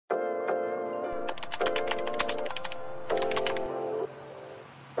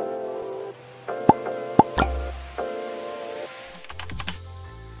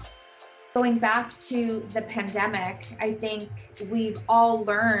Going back to the pandemic, I think we've all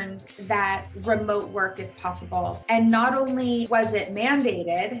learned that remote work is possible. And not only was it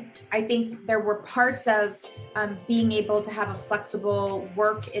mandated, I think there were parts of being able to have a flexible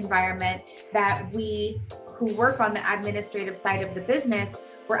work environment that we who work on the administrative side of the business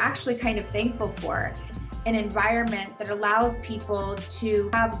were actually kind of thankful for. An environment that allows people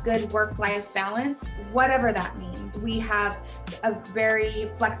to have good work-life balance, whatever that means. We have a very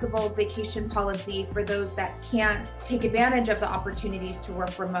flexible vacation policy for those that can't take advantage of the opportunities to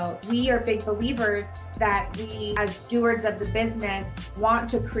work remote. We are big believers that we, as stewards of the business, want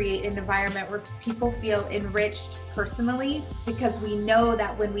to create an environment where people feel enriched personally, because we know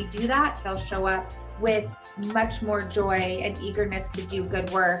that when we do that, they'll show up with much more joy and eagerness to do good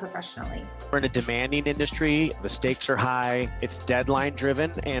work professionally. We're in a demanding industry. The stakes are high. It's deadline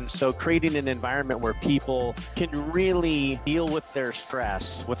driven. And so creating an environment where people can really deal with their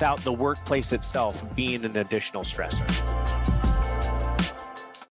stress without the workplace itself being an additional stressor.